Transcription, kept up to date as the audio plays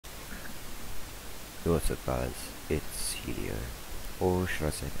Yo, what's up guys, it's Helio, or should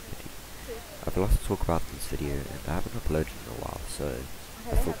I say Melody. I have a lot to talk about in this video and I haven't uploaded in a while, so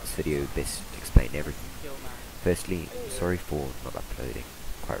I thought this video would best explain everything. Firstly, sorry for not uploading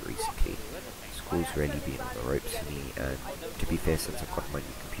quite recently. School's really been on the ropes for me, and to be fair, since I've got my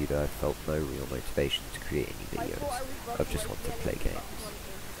new computer I've felt no real motivation to create any videos. I've just wanted to play games.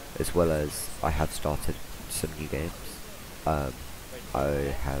 As well as I have started some new games.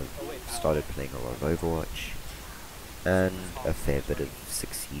 I have started playing a lot of Overwatch and a fair bit of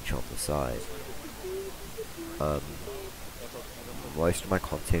 6 Siege on the side. Most of my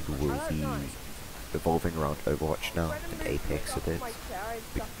content will be revolving around Overwatch now and Apex a bit,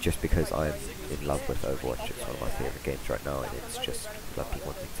 just because I'm in love with Overwatch. It's one of my favourite games right now and it's just what I've been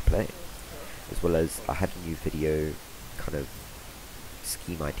wanting to play. As well as I had a new video kind of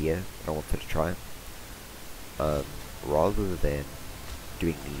scheme idea that I wanted to try. Rather than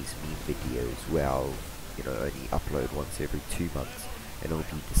doing these meme videos where I'll, only upload once every 2 months and it'll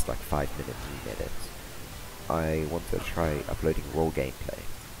be just like 5-minute meme edits, I wanted to try uploading raw gameplay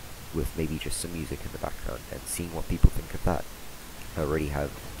with maybe just some music in the background and seeing what people think of that. I already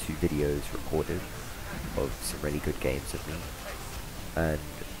have 2 videos recorded of some really good games of me, and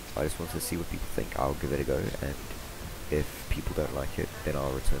I just wanted to see what people think. I'll give it a go, and if people don't like it, then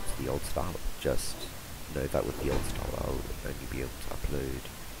I'll return to the old style. Just know that with the old style I'll only be able to upload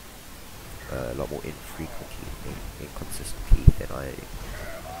a lot more infrequently and inconsistently than I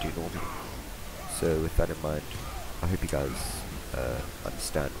do normally. So with that in mind, I hope you guys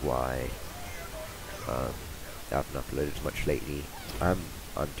understand why I haven't uploaded much lately. I'm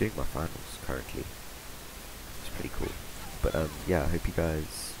doing my finals currently. It's pretty cool. But yeah, I hope you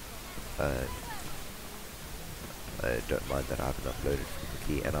guys don't mind that I haven't uploaded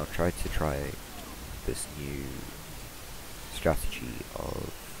frequently, and I'll try this new strategy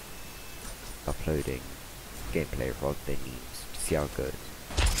of uploading gameplay rather than memes to see how it goes.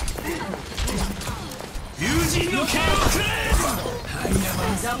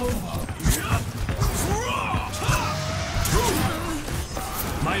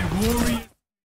 My warrior.